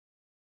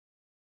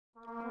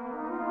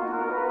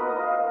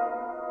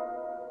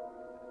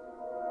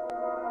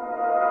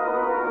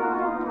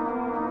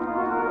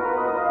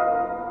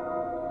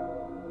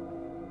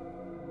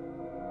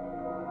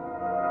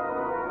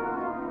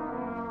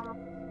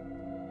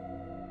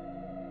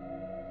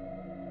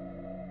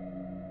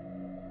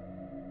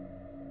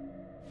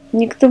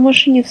Никто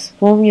больше не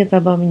вспомнит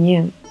обо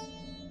мне.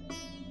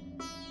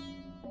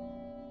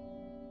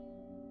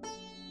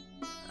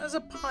 As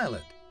a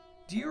pilot,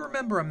 do you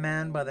remember a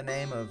man by the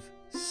name of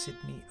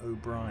Sidney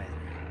O'Brien?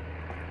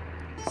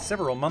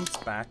 Several months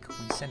back,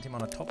 we sent him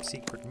on a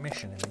top-secret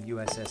mission in the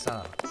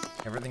USSR.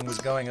 Everything was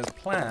going as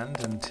planned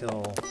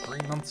until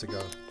 3 months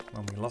ago,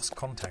 when we lost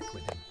contact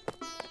with him.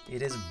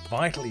 It is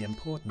vitally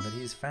important that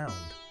he is found.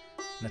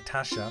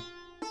 Natasha,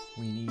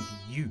 we need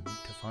you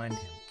to find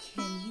him.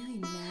 Can you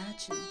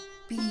imagine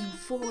being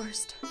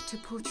forced to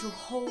put your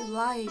whole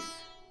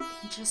life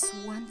in just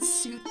one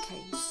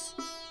suitcase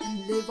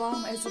and live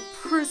on as a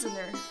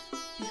prisoner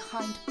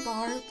behind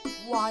barbed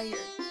wire?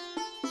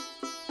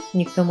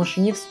 Никто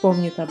больше не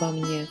вспомнит обо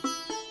мне.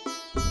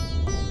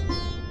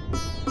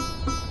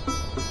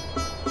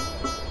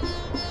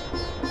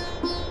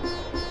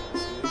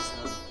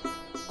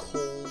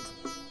 Cold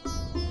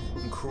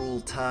and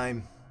cruel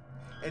time.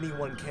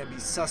 Anyone can be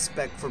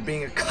suspect for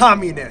being a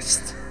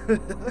communist.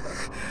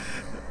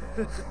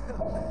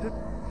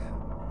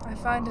 I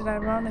find it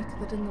ironic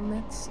that in the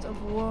midst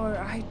of war,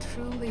 I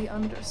truly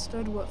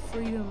understood what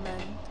freedom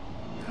meant.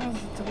 Now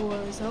that the war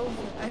is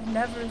over, I've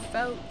never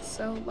felt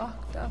so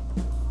locked up.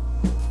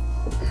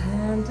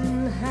 Hand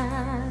in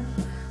hand,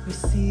 we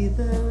see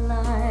the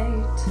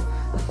light,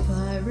 a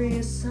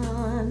fiery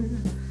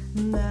sun.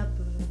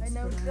 I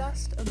know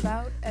just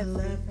about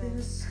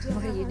everything.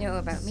 What do you know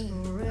about me?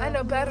 I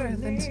know better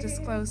than to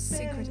disclose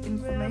secret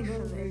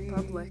information in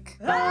public.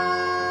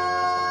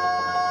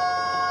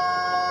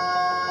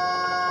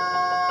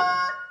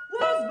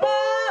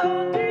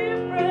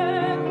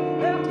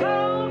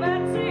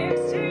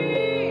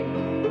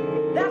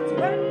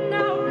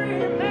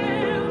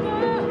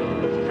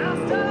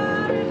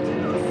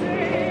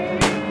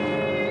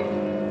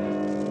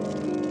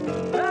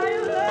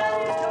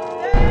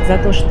 За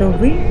то, что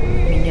вы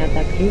меня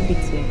так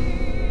любите.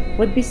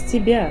 Вот без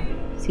тебя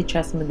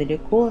сейчас мы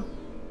далеко,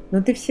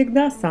 но ты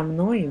всегда со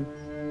мною.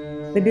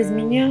 Да без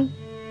меня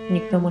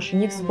никто больше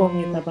не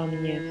вспомнит обо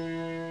мне.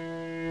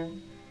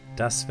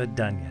 Das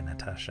Svидания,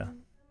 Natasha.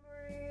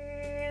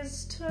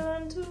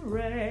 Turn to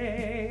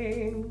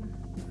rain,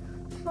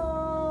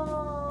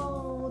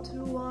 fall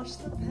to wash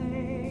the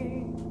pain.